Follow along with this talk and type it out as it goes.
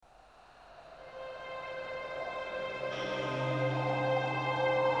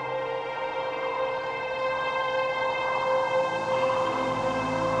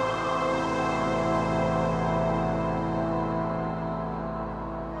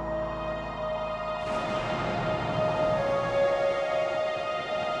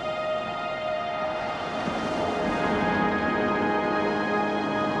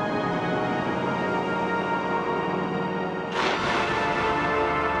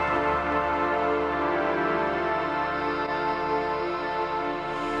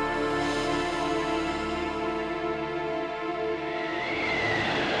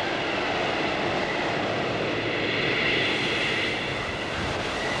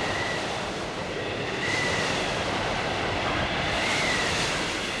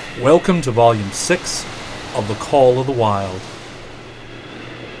Welcome to Volume 6 of The Call of the Wild.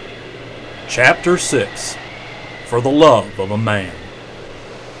 Chapter 6, For the Love of a Man.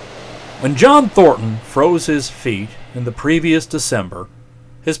 When John Thornton froze his feet in the previous December,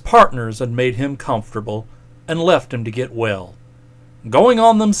 his partners had made him comfortable and left him to get well, going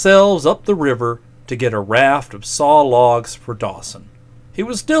on themselves up the river to get a raft of saw logs for Dawson. He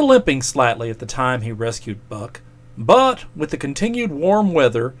was still limping slightly at the time he rescued Buck, but with the continued warm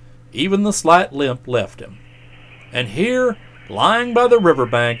weather, even the slight limp left him. And here, lying by the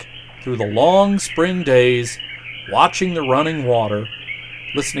riverbank through the long spring days, watching the running water,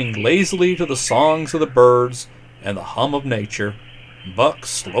 listening lazily to the songs of the birds and the hum of nature, Buck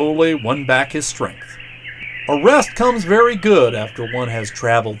slowly won back his strength. A rest comes very good after one has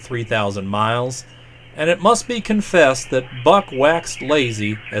traveled 3,000 miles, and it must be confessed that Buck waxed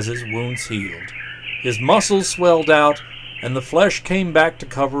lazy as his wounds healed. His muscles swelled out, and the flesh came back to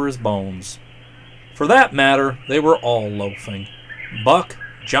cover his bones. For that matter, they were all loafing. Buck,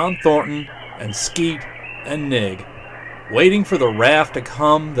 John Thornton, and Skeet, and Nig, waiting for the raft to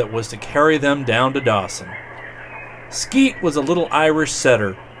come that was to carry them down to Dawson. Skeet was a little Irish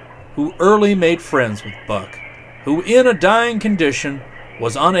setter who early made friends with Buck, who in a dying condition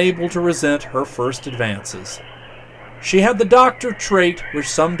was unable to resent her first advances. She had the doctor trait which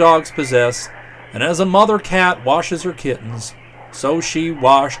some dogs possess, and as a mother cat washes her kittens, so she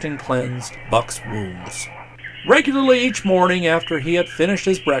washed and cleansed Buck's wounds. Regularly each morning after he had finished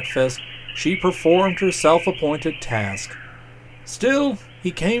his breakfast, she performed her self-appointed task. Still,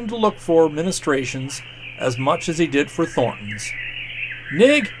 he came to look for ministrations as much as he did for Thornton's.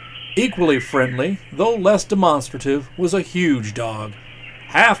 Nig, equally friendly, though less demonstrative, was a huge dog,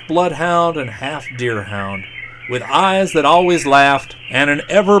 half bloodhound and half deerhound, with eyes that always laughed and an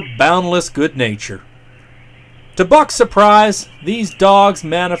ever-boundless good nature. To Buck's surprise, these dogs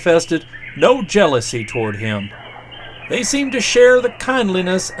manifested no jealousy toward him. They seemed to share the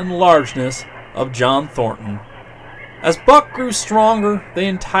kindliness and largeness of John Thornton. As Buck grew stronger, they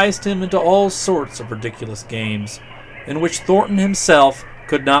enticed him into all sorts of ridiculous games, in which Thornton himself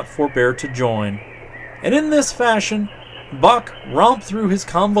could not forbear to join. And in this fashion, Buck romped through his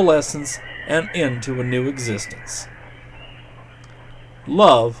convalescence and into a new existence.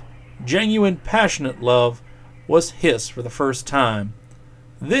 Love, genuine passionate love, was his for the first time.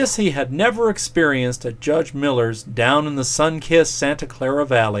 This he had never experienced at Judge Miller's down in the sun-kissed Santa Clara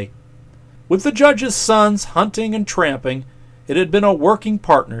Valley. With the judge's sons hunting and tramping, it had been a working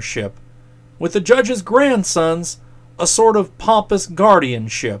partnership. With the judge's grandsons, a sort of pompous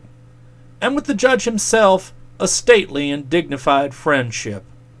guardianship. And with the judge himself, a stately and dignified friendship.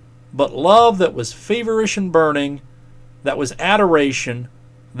 But love that was feverish and burning, that was adoration,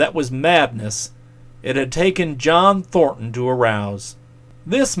 that was madness, it had taken John Thornton to arouse.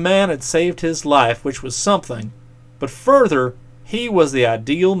 This man had saved his life, which was something, but further, he was the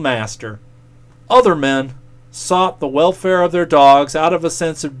ideal master. Other men sought the welfare of their dogs out of a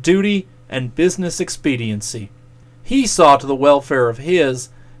sense of duty and business expediency. He saw to the welfare of his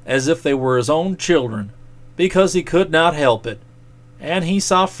as if they were his own children, because he could not help it. And he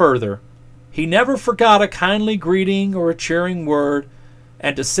saw further. He never forgot a kindly greeting or a cheering word,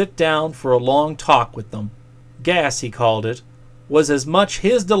 and to sit down for a long talk with them, gas he called it, was as much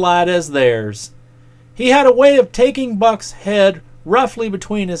his delight as theirs. He had a way of taking Buck's head roughly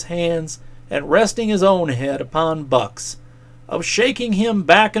between his hands and resting his own head upon Buck's, of shaking him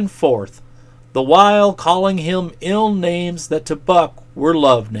back and forth, the while calling him ill names that to Buck were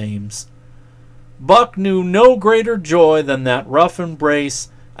love names. Buck knew no greater joy than that rough embrace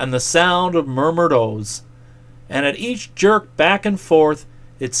and the sound of murmured oaths, and at each jerk back and forth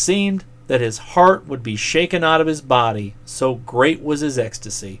it seemed that his heart would be shaken out of his body, so great was his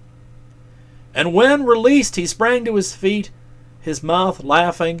ecstasy. And when released he sprang to his feet, his mouth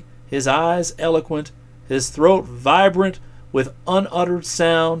laughing, his eyes eloquent, his throat vibrant with unuttered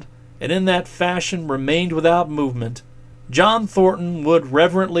sound, and in that fashion remained without movement. John Thornton would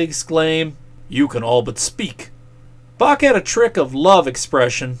reverently exclaim, "You can all but speak." Buck had a trick of love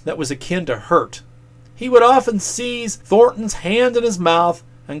expression that was akin to hurt. He would often seize Thornton's hand in his mouth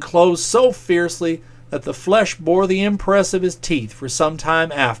and close so fiercely that the flesh bore the impress of his teeth for some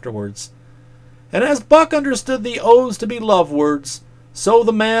time afterwards. And as Buck understood the oaths to be love words, so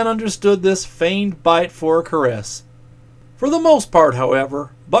the man understood this feigned bite for a caress. For the most part,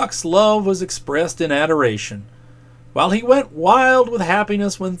 however, Buck's love was expressed in adoration. While he went wild with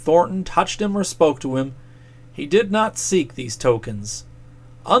happiness when Thornton touched him or spoke to him, he did not seek these tokens.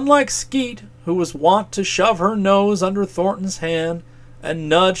 Unlike Skeet, who was wont to shove her nose under Thornton's hand and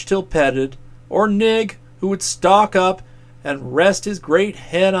nudge till petted, or Nig, who would stalk up and rest his great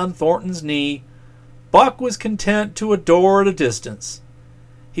head on Thornton's knee, Buck was content to adore at a distance.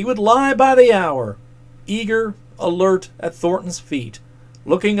 He would lie by the hour, eager, alert at Thornton's feet,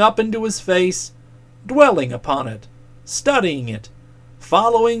 looking up into his face, dwelling upon it, studying it,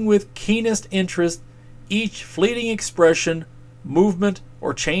 following with keenest interest each fleeting expression, movement,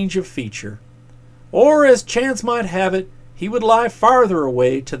 or change of feature. Or, as chance might have it, he would lie farther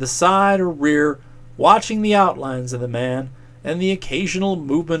away to the side or rear, watching the outlines of the man and the occasional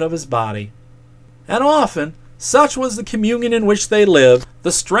movement of his body. And often, such was the communion in which they lived,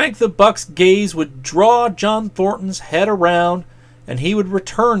 the strength of Buck's gaze would draw John Thornton's head around, and he would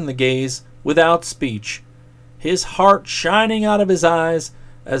return the gaze without speech, his heart shining out of his eyes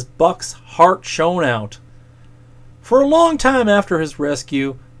as Buck's heart shone out. For a long time after his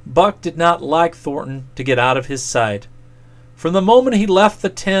rescue, Buck did not like Thornton to get out of his sight. From the moment he left the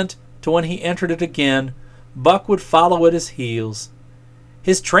tent to when he entered it again, Buck would follow at his heels.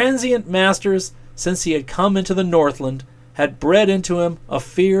 His transient masters, since he had come into the Northland, had bred into him a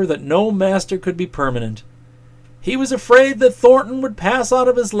fear that no master could be permanent. He was afraid that Thornton would pass out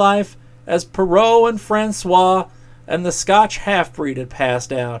of his life as Perrault and Francois and the Scotch half-breed had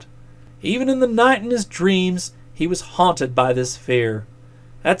passed out. Even in the night in his dreams, he was haunted by this fear.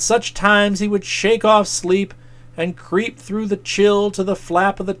 At such times he would shake off sleep and creep through the chill to the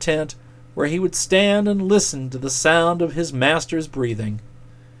flap of the tent, where he would stand and listen to the sound of his master's breathing.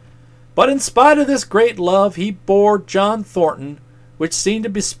 But in spite of this great love he bore John Thornton, which seemed to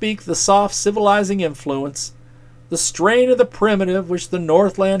bespeak the soft civilizing influence, the strain of the primitive which the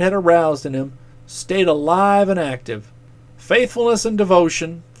Northland had aroused in him, stayed alive and active. Faithfulness and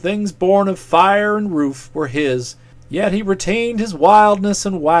devotion, things born of fire and roof, were his, yet he retained his wildness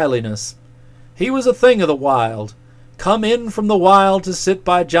and wiliness. He was a thing of the wild, come in from the wild to sit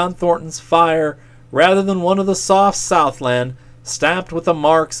by John Thornton's fire, rather than one of the soft Southland, stamped with the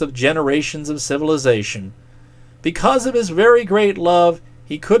marks of generations of civilization. Because of his very great love,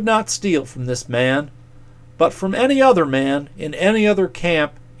 he could not steal from this man, but from any other man in any other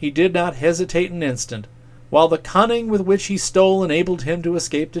camp he did not hesitate an instant, while the cunning with which he stole enabled him to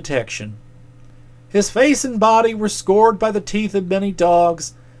escape detection. His face and body were scored by the teeth of many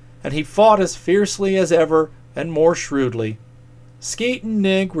dogs, and he fought as fiercely as ever and more shrewdly. Skeet and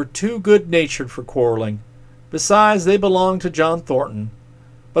Nig were too good-natured for quarreling. Besides, they belonged to John Thornton.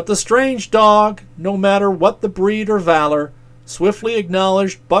 But the strange dog, no matter what the breed or valor, swiftly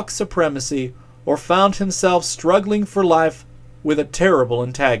acknowledged Buck's supremacy or found himself struggling for life with a terrible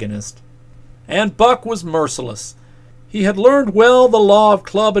antagonist. And Buck was merciless. He had learned well the law of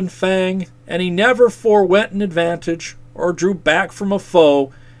club and fang, and he never forewent an advantage or drew back from a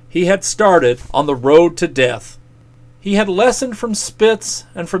foe he had started on the road to death. He had lessoned from Spitz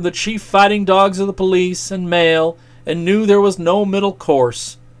and from the chief fighting dogs of the police and mail, and knew there was no middle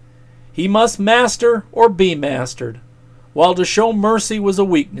course. He must master or be mastered, while to show mercy was a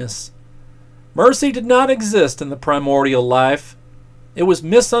weakness. Mercy did not exist in the primordial life. It was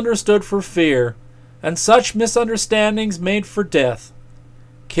misunderstood for fear, and such misunderstandings made for death.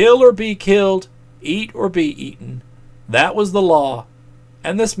 Kill or be killed, eat or be eaten. That was the law,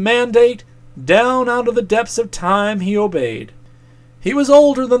 and this mandate, down out of the depths of time, he obeyed. He was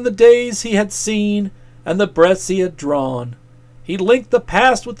older than the days he had seen and the breaths he had drawn. He linked the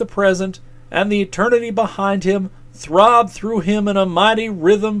past with the present, and the eternity behind him throbbed through him in a mighty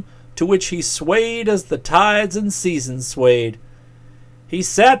rhythm to which he swayed as the tides and seasons swayed. He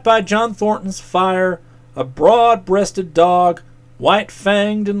sat by John Thornton's fire, a broad-breasted dog,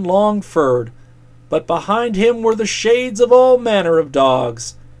 white-fanged and long-furred, but behind him were the shades of all manner of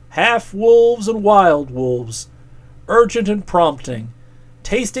dogs, half-wolves and wild wolves, urgent and prompting,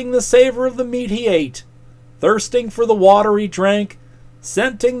 tasting the savor of the meat he ate, thirsting for the water he drank,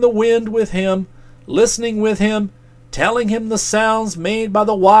 scenting the wind with him, listening with him, telling him the sounds made by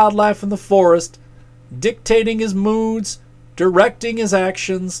the wildlife in the forest, dictating his moods, directing his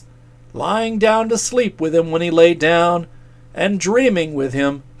actions, lying down to sleep with him when he lay down, and dreaming with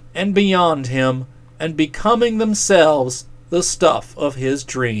him and beyond him, and becoming themselves the stuff of his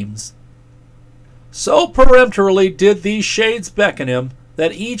dreams. So peremptorily did these shades beckon him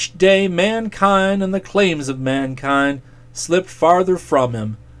that each day mankind and the claims of mankind slipped farther from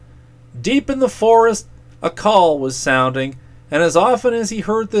him. Deep in the forest a call was sounding, and as often as he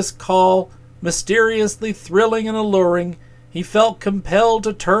heard this call, mysteriously thrilling and alluring, he felt compelled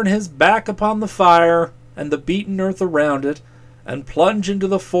to turn his back upon the fire and the beaten earth around it, and plunge into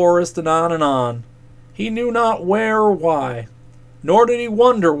the forest and on and on. He knew not where or why, nor did he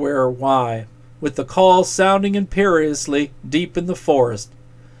wonder where or why, with the call sounding imperiously deep in the forest.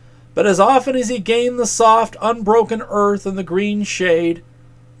 But as often as he gained the soft, unbroken earth and the green shade,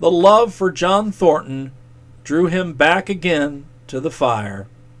 the love for John Thornton drew him back again to the fire.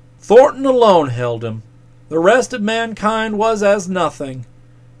 Thornton alone held him. The rest of mankind was as nothing.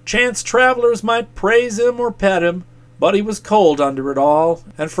 Chance travelers might praise him or pet him, but he was cold under it all,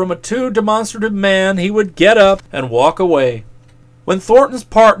 and from a too demonstrative man he would get up and walk away. When Thornton's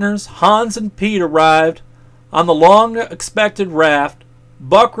partners, Hans and Pete, arrived on the long-expected raft,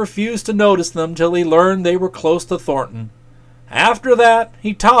 Buck refused to notice them till he learned they were close to Thornton. After that,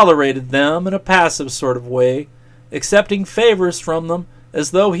 he tolerated them in a passive sort of way, accepting favors from them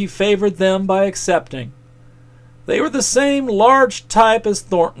as though he favored them by accepting. They were the same large type as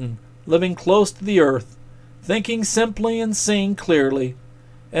Thornton, living close to the earth, thinking simply and seeing clearly.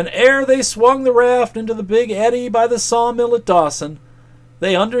 And ere they swung the raft into the big eddy by the sawmill at Dawson,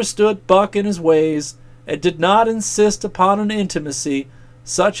 they understood Buck and his ways, and did not insist upon an intimacy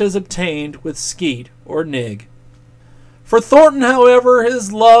such as obtained with Skeet or Nig. For Thornton, however,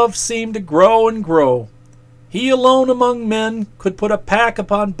 his love seemed to grow and grow. He alone among men could put a pack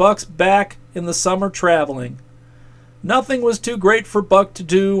upon Buck's back in the summer traveling. Nothing was too great for Buck to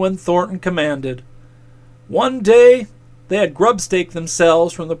do when Thornton commanded. One day they had grub-staked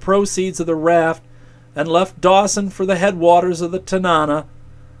themselves from the proceeds of the raft and left Dawson for the headwaters of the Tanana.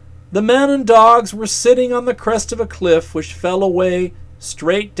 The men and dogs were sitting on the crest of a cliff which fell away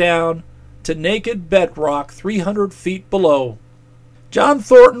straight down to naked bedrock 300 feet below. John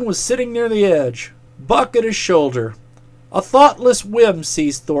Thornton was sitting near the edge, Buck at his shoulder. A thoughtless whim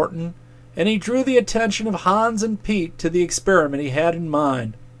seized Thornton, and he drew the attention of Hans and Pete to the experiment he had in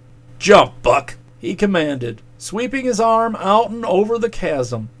mind. "Jump, Buck," he commanded, sweeping his arm out and over the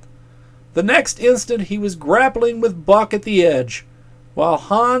chasm. The next instant he was grappling with Buck at the edge, while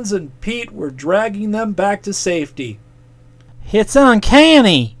Hans and Pete were dragging them back to safety. "It's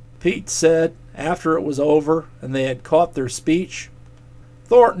uncanny," Pete said after it was over and they had caught their speech.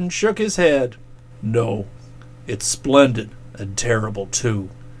 Thornton shook his head. "No, it's splendid and terrible, too.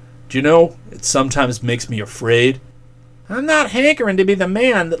 Do you know, it sometimes makes me afraid." "I'm not hankering to be the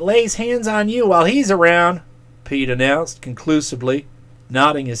man that lays hands on you while he's around," Pete announced conclusively,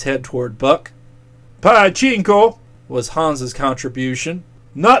 nodding his head toward Buck. "Pachinko," was Hans's contribution.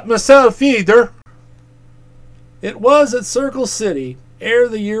 "Not myself either." It was at Circle City, ere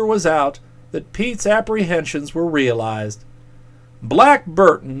the year was out, that Pete's apprehensions were realized. Black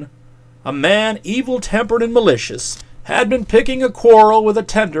Burton, a man evil-tempered and malicious, had been picking a quarrel with a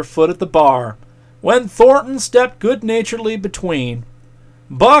tenderfoot at the bar, when Thornton stepped good-naturedly between.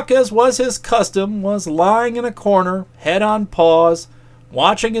 Buck, as was his custom, was lying in a corner, head on paws,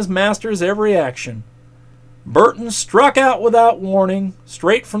 watching his master's every action. Burton struck out without warning,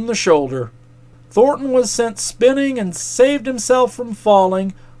 straight from the shoulder. Thornton was sent spinning and saved himself from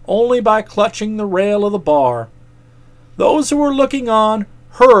falling only by clutching the rail of the bar. Those who were looking on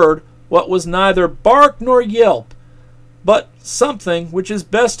heard what was neither bark nor yelp, but something which is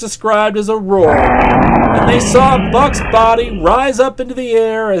best described as a roar, and they saw Buck's body rise up into the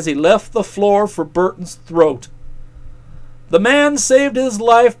air as he left the floor for Burton's throat. The man saved his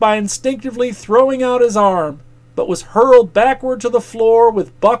life by instinctively throwing out his arm, but was hurled backward to the floor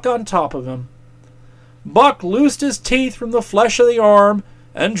with Buck on top of him. Buck loosed his teeth from the flesh of the arm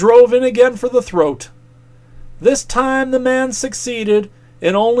and drove in again for the throat. This time the man succeeded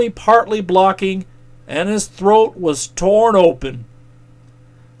in only partly blocking, and his throat was torn open.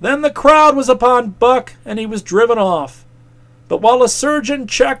 Then the crowd was upon Buck, and he was driven off. But while a surgeon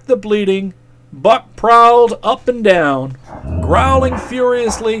checked the bleeding, Buck prowled up and down, growling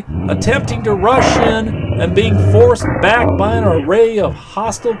furiously, attempting to rush in, and being forced back by an array of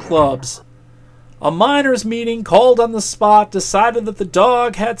hostile clubs. A miners' meeting called on the spot decided that the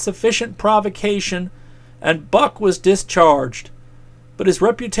dog had sufficient provocation, and Buck was discharged. But his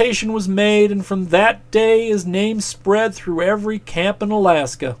reputation was made, and from that day his name spread through every camp in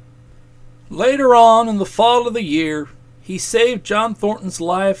Alaska. Later on, in the fall of the year, he saved John Thornton's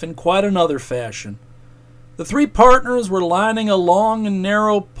life in quite another fashion. The three partners were lining a long and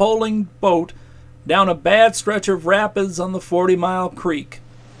narrow poling boat down a bad stretch of rapids on the 40-mile creek.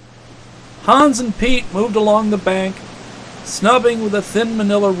 Hans and Pete moved along the bank, snubbing with a thin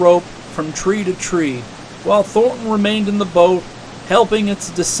manila rope from tree to tree, while Thornton remained in the boat, helping its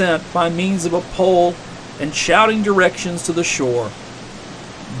descent by means of a pole and shouting directions to the shore.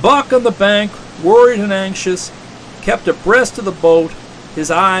 Buck on the bank, worried and anxious, kept abreast of the boat, his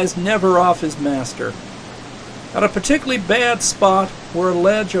eyes never off his master. At a particularly bad spot, where a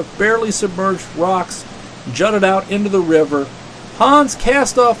ledge of barely submerged rocks jutted out into the river, Hans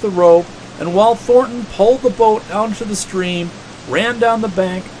cast off the rope, and while Thornton pulled the boat out into the stream, ran down the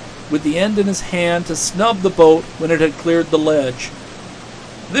bank, with the end in his hand to snub the boat when it had cleared the ledge.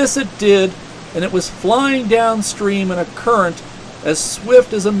 This it did, and it was flying downstream in a current as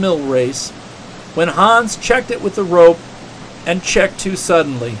swift as a mill race, when Hans checked it with the rope and checked too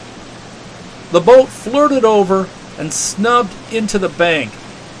suddenly. The boat flirted over and snubbed into the bank,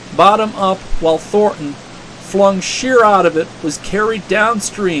 bottom up, while Thornton, flung sheer out of it, was carried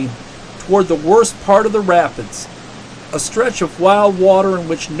downstream toward the worst part of the rapids, a stretch of wild water in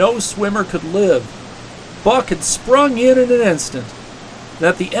which no swimmer could live. Buck had sprung in an instant, and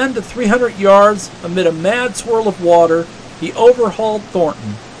at the end of 300 yards, amid a mad swirl of water, he overhauled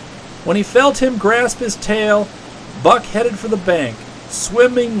Thornton. When he felt him grasp his tail, Buck headed for the bank,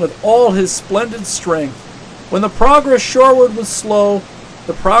 swimming with all his splendid strength. When the progress shoreward was slow,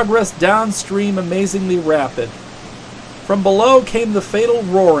 the progress downstream amazingly rapid. From below came the fatal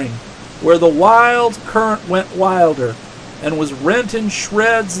roaring, where the wild current went wilder, and was rent in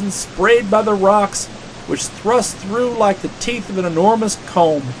shreds and sprayed by the rocks, which thrust through like the teeth of an enormous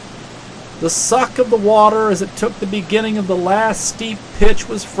comb. The suck of the water as it took the beginning of the last steep pitch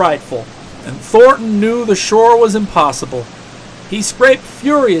was frightful, and Thornton knew the shore was impossible. He scraped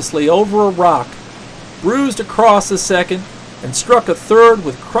furiously over a rock, bruised across a second, and struck a third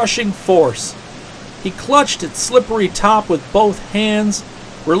with crushing force. He clutched its slippery top with both hands,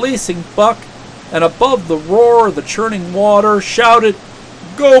 releasing Buck, and above the roar of the churning water shouted,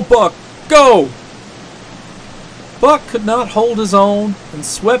 "Go, Buck, go!" Buck could not hold his own and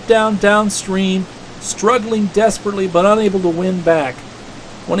swept downstream, struggling desperately but unable to win back.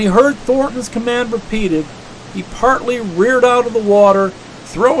 When he heard Thornton's command repeated, he partly reared out of the water,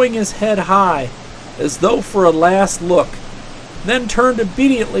 throwing his head high, as though for a last look, then turned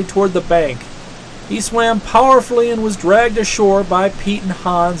obediently toward the bank. He swam powerfully and was dragged ashore by Pete and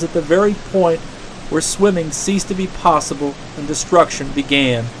Hans at the very point where swimming ceased to be possible and destruction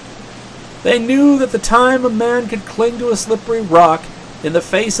began. They knew that the time a man could cling to a slippery rock in the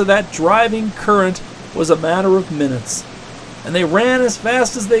face of that driving current was a matter of minutes, and they ran as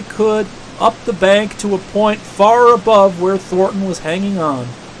fast as they could up the bank to a point far above where Thornton was hanging on.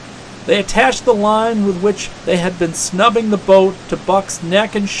 They attached the line with which they had been snubbing the boat to Buck's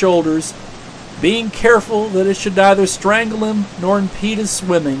neck and shoulders, being careful that it should neither strangle him nor impede his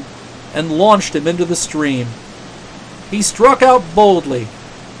swimming, and launched him into the stream. He struck out boldly,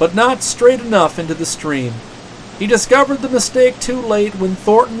 but not straight enough into the stream. He discovered the mistake too late when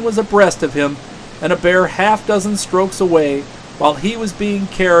Thornton was abreast of him and a bare half-dozen strokes away, while he was being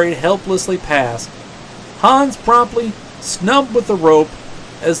carried helplessly past. Hans promptly snubbed with the rope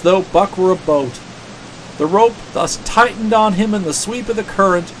as though Buck were a boat. The rope thus tightened on him in the sweep of the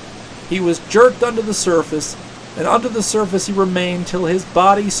current. He was jerked under the surface, and under the surface he remained till his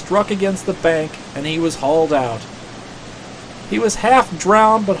body struck against the bank and he was hauled out. He was half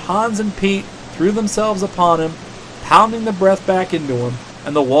drowned, but Hans and Pete threw themselves upon him, pounding the breath back into him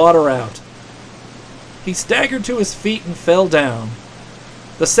and the water out. He staggered to his feet and fell down.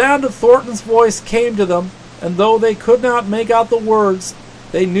 The sound of Thornton's voice came to them, and though they could not make out the words,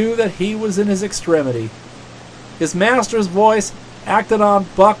 they knew that he was in his extremity. His master's voice acted on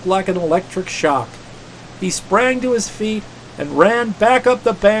Buck like an electric shock. He sprang to his feet and ran back up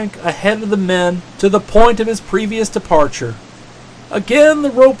the bank ahead of the men to the point of his previous departure. Again the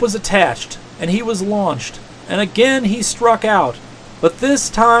rope was attached, and he was launched, and again he struck out, but this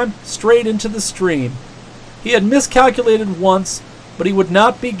time straight into the stream. He had miscalculated once, but he would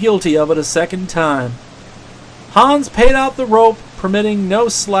not be guilty of it a second time. Hans paid out the rope, permitting no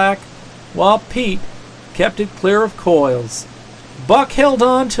slack, while Pete kept it clear of coils. Buck held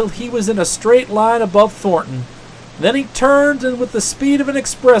on till he was in a straight line above Thornton. Then he turned and with the speed of an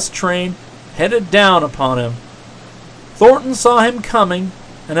express train headed down upon him. Thornton saw him coming,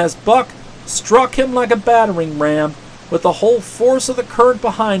 and as Buck struck him like a battering ram, with the whole force of the current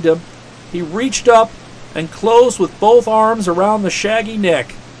behind him, he reached up and closed with both arms around the shaggy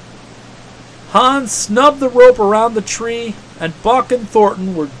neck. Hans snubbed the rope around the tree, and Buck and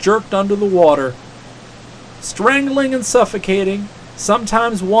Thornton were jerked under the water. Strangling and suffocating,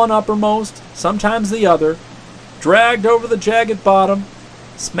 sometimes one uppermost, sometimes the other, dragged over the jagged bottom,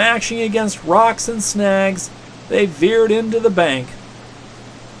 smashing against rocks and snags, they veered into the bank.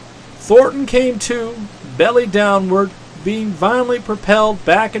 Thornton came to, belly downward, being violently propelled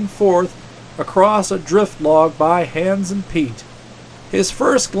back and forth across a drift log by Hans and Pete. His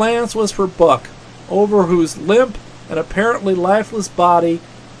first glance was for Buck, over whose limp and apparently lifeless body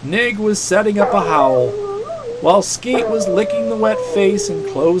Nig was setting up a howl, while Skeet was licking the wet face and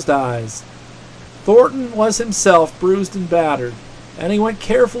closed eyes. Thornton was himself bruised and battered, and he went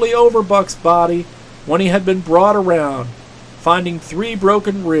carefully over Buck's body when he had been brought around, finding 3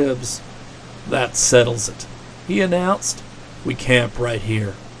 broken ribs. "That settles it," he announced. "We camp right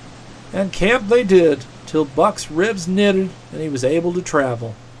here." And camp they did, till Buck's ribs knitted and he was able to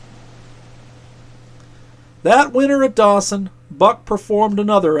travel. That winter at Dawson, Buck performed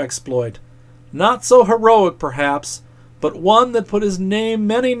another exploit. Not so heroic, perhaps, but one that put his name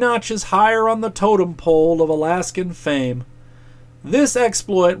many notches higher on the totem pole of Alaskan fame. This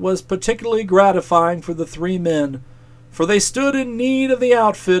exploit was particularly gratifying for the 3 men, for they stood in need of the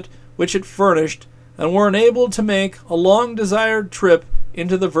outfit which it furnished and were enabled to make a long-desired trip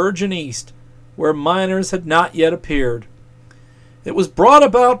into the Virgin East, where miners had not yet appeared. It was brought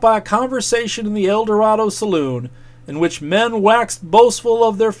about by a conversation in the El Dorado saloon, in which men waxed boastful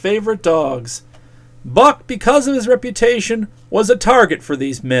of their favorite dogs. Buck, because of his reputation, was a target for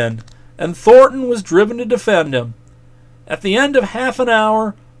these men, and Thornton was driven to defend him. At the end of half an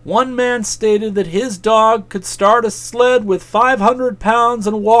hour, one man stated that his dog could start a sled with 500 pounds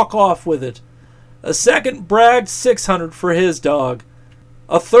and walk off with it. A second bragged 600 for his dog.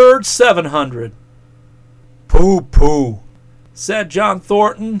 A third 700. "Pooh, said John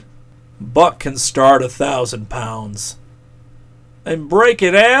Thornton. "Buck can start 1,000 pounds. "And break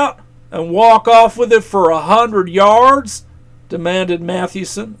it out and walk off with it for 100 yards? demanded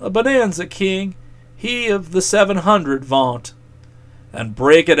Mathewson, a bonanza king, he of the 700 vaunt. "And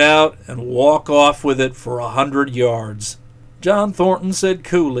break it out and walk off with it for 100 yards, John Thornton said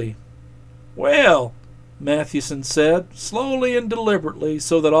coolly. "Well," Mathewson said, slowly and deliberately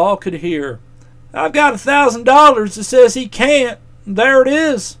so that all could hear, "I've got $1,000 that says he can't, and there it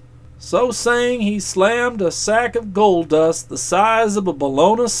is." So saying, he slammed a sack of gold dust the size of a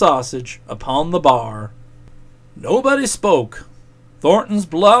bologna sausage upon the bar. Nobody spoke. Thornton's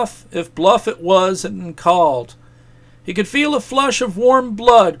bluff, if bluff it was, had been called. He could feel a flush of warm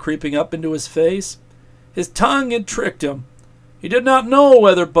blood creeping up into his face. His tongue had tricked him. He did not know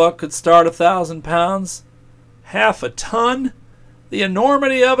whether Buck could start 1,000 pounds. 1/2 a ton? The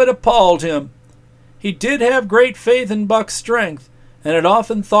enormity of it appalled him. He did have great faith in Buck's strength, and had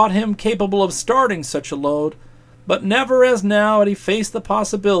often thought him capable of starting such a load, but never as now had he faced the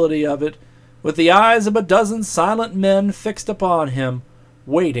possibility of it, with the eyes of a dozen silent men fixed upon him,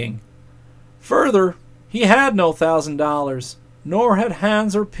 waiting. Further, he had no $1,000, nor had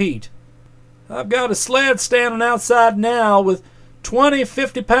Hans or Pete. "I've got a sled standing outside now with 20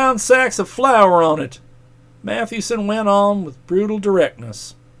 50-pound sacks of flour on it," Mathewson went on with brutal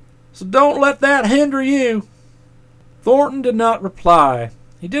directness. "So don't let that hinder you." Thornton did not reply.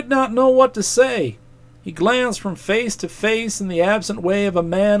 He did not know what to say. He glanced from face to face in the absent way of a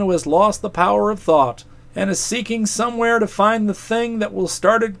man who has lost the power of thought, and is seeking somewhere to find the thing that will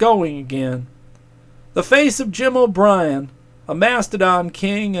start it going again. The face of Jim O'Brien, a Mastodon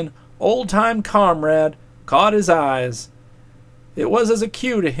king and old-time comrade, caught his eyes. It was as a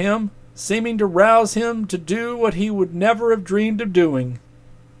cue to him, seeming to rouse him to do what he would never have dreamed of doing.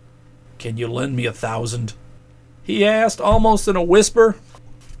 "Can you lend me 1,000? he asked, almost in a whisper.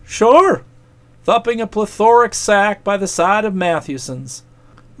 "Sure," thumping a plethoric sack by the side of Mathewson's.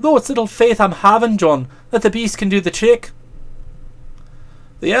 "Though it's little faith I'm having, John, that the beast can do the trick."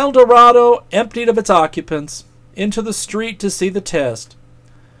 The El Dorado emptied of its occupants into the street to see the test.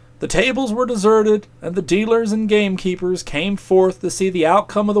 The tables were deserted, and the dealers and gamekeepers came forth to see the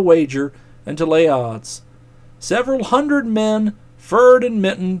outcome of the wager and to lay odds. Several hundred men, furred and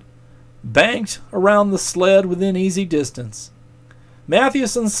mittened, banked around the sled within easy distance.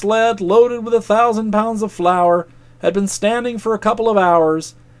 Mathewson's sled, loaded with 1,000 pounds of flour, had been standing for a couple of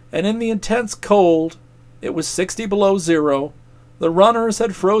hours, and in the intense cold, it was 60 below zero, the runners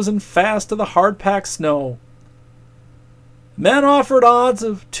had frozen fast to the hard-packed snow. Men offered odds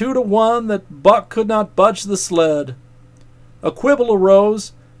of 2 to 1 that Buck could not budge the sled. A quibble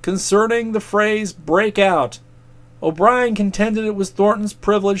arose concerning the phrase "break out." O'Brien contended it was Thornton's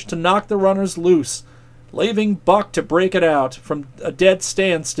privilege to knock the runners loose, leaving Buck to break it out from a dead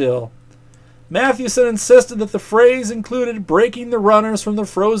standstill. Mathewson insisted that the phrase included breaking the runners from the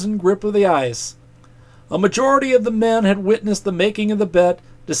frozen grip of the ice. A majority of the men had witnessed the making of the bet,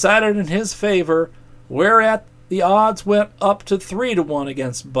 decided in his favor, whereat the odds went up to 3 to 1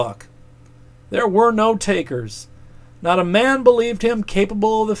 against Buck. There were no takers. Not a man believed him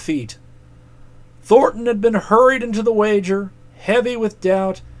capable of the feat. Thornton had been hurried into the wager, heavy with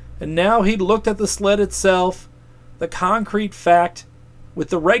doubt, and now he looked at the sled itself, the concrete fact, with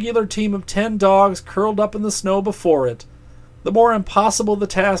the regular team of 10 dogs curled up in the snow before it. The more impossible the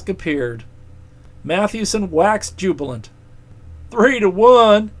task appeared. Mathewson waxed jubilant. 3 to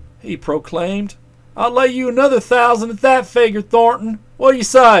 1, he proclaimed. "I'll lay you another 1,000 at that figure, Thornton. What do you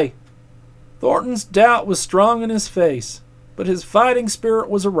say?" Thornton's doubt was strong in his face, but his fighting spirit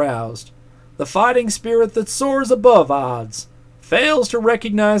was aroused. The fighting spirit that soars above odds, fails to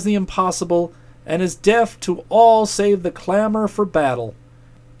recognize the impossible, and is deaf to all save the clamor for battle.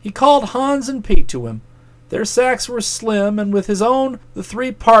 He called Hans and Pete to him. Their sacks were slim, and with his own, the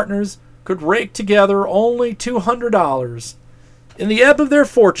three partners could rake together only $200. In the ebb of their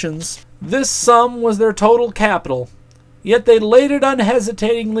fortunes, this sum was their total capital, yet they laid it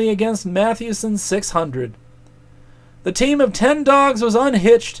unhesitatingly against Matthewson's 600. The team of 10 dogs was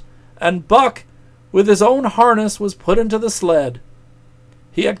unhitched, and Buck, with his own harness, was put into the sled.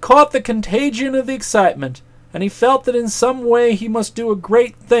 He had caught the contagion of the excitement, and he felt that in some way he must do a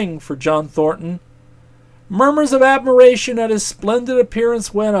great thing for John Thornton. Murmurs of admiration at his splendid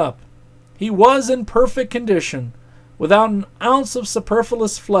appearance went up. He was in perfect condition, without an ounce of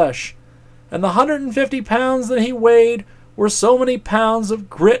superfluous flesh, and the 150 pounds that he weighed were so many pounds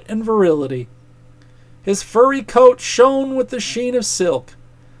of grit and virility. His furry coat shone with the sheen of silk.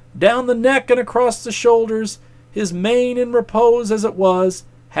 Down the neck and across the shoulders, his mane in repose as it was,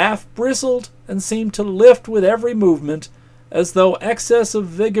 half bristled and seemed to lift with every movement, as though excess of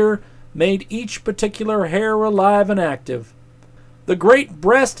vigor made each particular hair alive and active. The great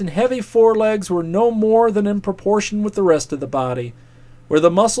breast and heavy forelegs were no more than in proportion with the rest of the body, where the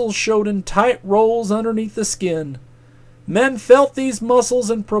muscles showed in tight rolls underneath the skin. Men felt these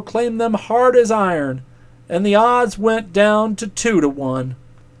muscles and proclaimed them hard as iron, and the odds went down to 2 to 1.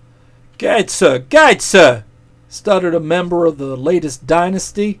 Gate, sir, stuttered a member of the latest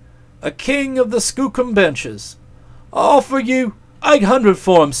dynasty, a king of the Skookum benches. Offer you 800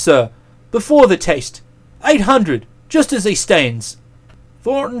 for him, sir, before the taste. 800, just as he stands.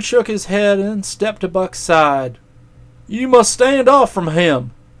 Thornton shook his head and stepped to Buck's side. You must stand off from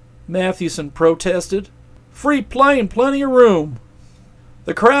him, Matthewson protested. Free play and plenty of room.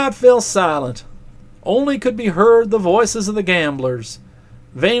 The crowd fell silent. Only could be heard the voices of the gamblers,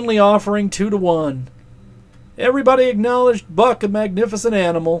 vainly offering 2 to 1. Everybody acknowledged Buck a magnificent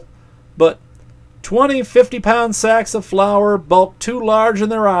animal, but 20 50-pound sacks of flour bulked too large in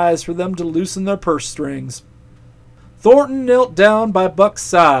their eyes for them to loosen their purse strings. Thornton knelt down by Buck's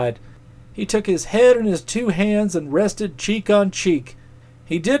side. He took his head in his 2 hands and rested cheek on cheek.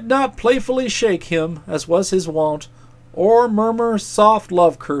 He did not playfully shake him, as was his wont, or murmur soft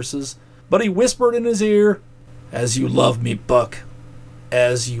love curses, but he whispered in his ear, "As you love me, Buck,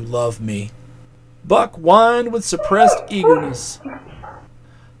 as you love me." Buck whined with suppressed eagerness.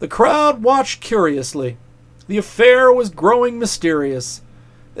 The crowd watched curiously. The affair was growing mysterious.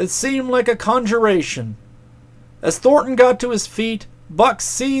 It seemed like a conjuration. As Thornton got to his feet, Buck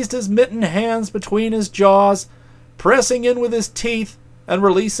seized his mittened hands between his jaws, pressing in with his teeth and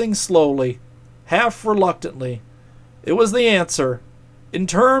releasing slowly, half reluctantly. It was the answer, in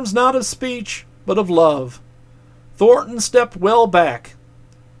terms not of speech, but of love. Thornton stepped well back.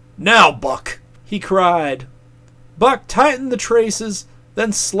 "Now, Buck," he cried. Buck tightened the traces,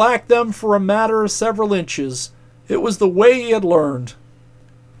 then slacked them for a matter of several inches. It was the way he had learned.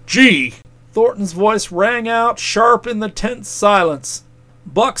 "Gee!" Thornton's voice rang out sharp in the tense silence.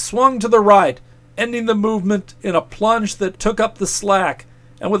 Buck swung to the right, ending the movement in a plunge that took up the slack,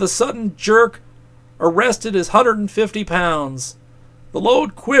 and with a sudden jerk arrested his 150 pounds. The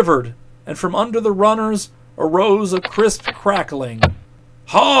load quivered, and from under the runners arose a crisp crackling.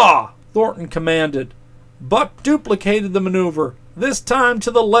 "Ha!" Thornton commanded. Buck duplicated the maneuver, this time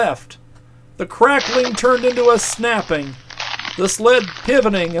to the left. The crackling turned into a snapping, the sled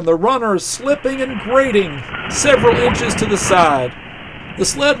pivoting and the runners slipping and grating several inches to the side. The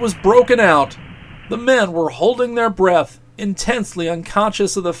sled was broken out. The men were holding their breath, intensely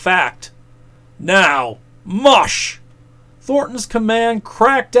unconscious of the fact. "Now, mush!" Thornton's command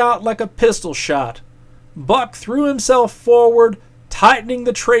cracked out like a pistol shot. Buck threw himself forward, tightening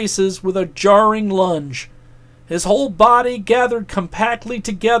the traces with a jarring lunge. His whole body gathered compactly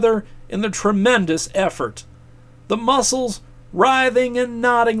together in the tremendous effort. The muscles writhing and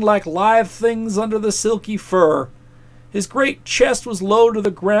knotting like live things under the silky fur. His great chest was low to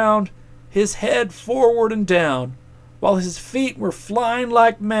the ground, his head forward and down, while his feet were flying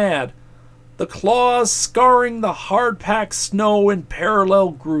like mad, the claws scarring the hard-packed snow in parallel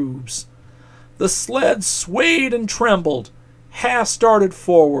grooves. The sled swayed and trembled, half started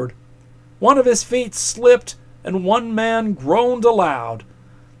forward. One of his feet slipped, and one man groaned aloud.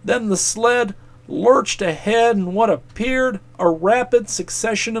 Then the sled lurched ahead in what appeared a rapid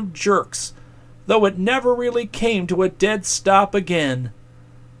succession of jerks, though it never really came to a dead stop again.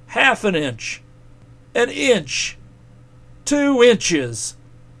 Half an inch, 2 inches.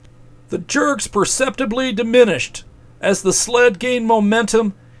 The jerks perceptibly diminished. As the sled gained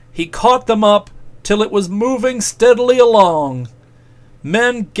momentum, he caught them up till it was moving steadily along.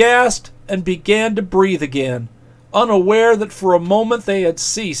 Men gasped and began to breathe again, unaware that for a moment they had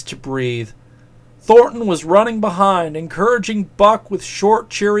ceased to breathe. Thornton was running behind, encouraging Buck with short,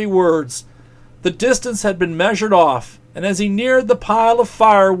 cheery words. The distance had been measured off, and as he neared the pile of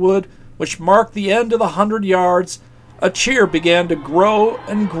firewood which marked the end of the 100 yards, a cheer began to grow,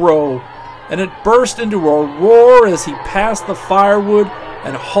 and it burst into a roar as he passed the firewood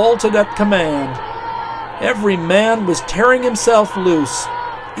and halted at command. Every man was tearing himself loose,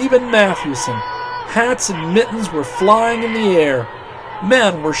 even Matthewson. Hats and mittens were flying in the air.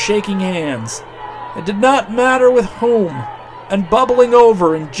 Men were shaking hands. It did not matter with whom, and bubbling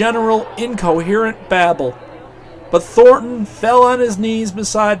over in general incoherent babble. But Thornton fell on his knees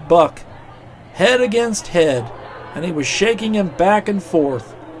beside Buck, head against head, and he was shaking him back and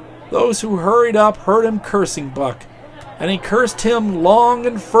forth. Those who hurried up heard him cursing Buck, and he cursed him long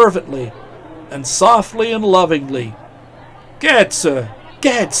and fervently, and softly and lovingly. "Gad, sir!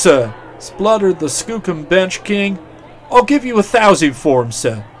 Gad, sir!" spluttered the Skookum Bench King. "I'll give you 1,000 for him,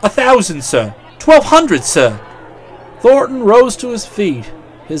 sir. 1,000, sir. 1,200, sir." Thornton rose to his feet.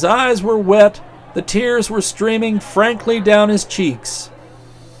 His eyes were wet. The tears were streaming frankly down his cheeks.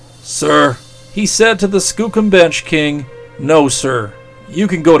 "Sir," he said to the Skookum Bench King, "no, sir. You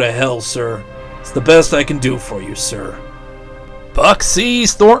can go to hell, sir. It's the best I can do for you, sir." Buck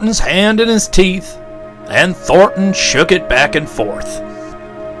seized Thornton's hand in his teeth, and Thornton shook it back and forth.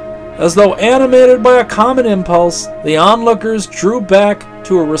 As though animated by a common impulse, the onlookers drew back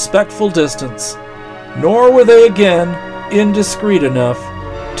to a respectful distance, nor were they again indiscreet enough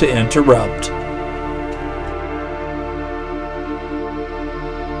to interrupt.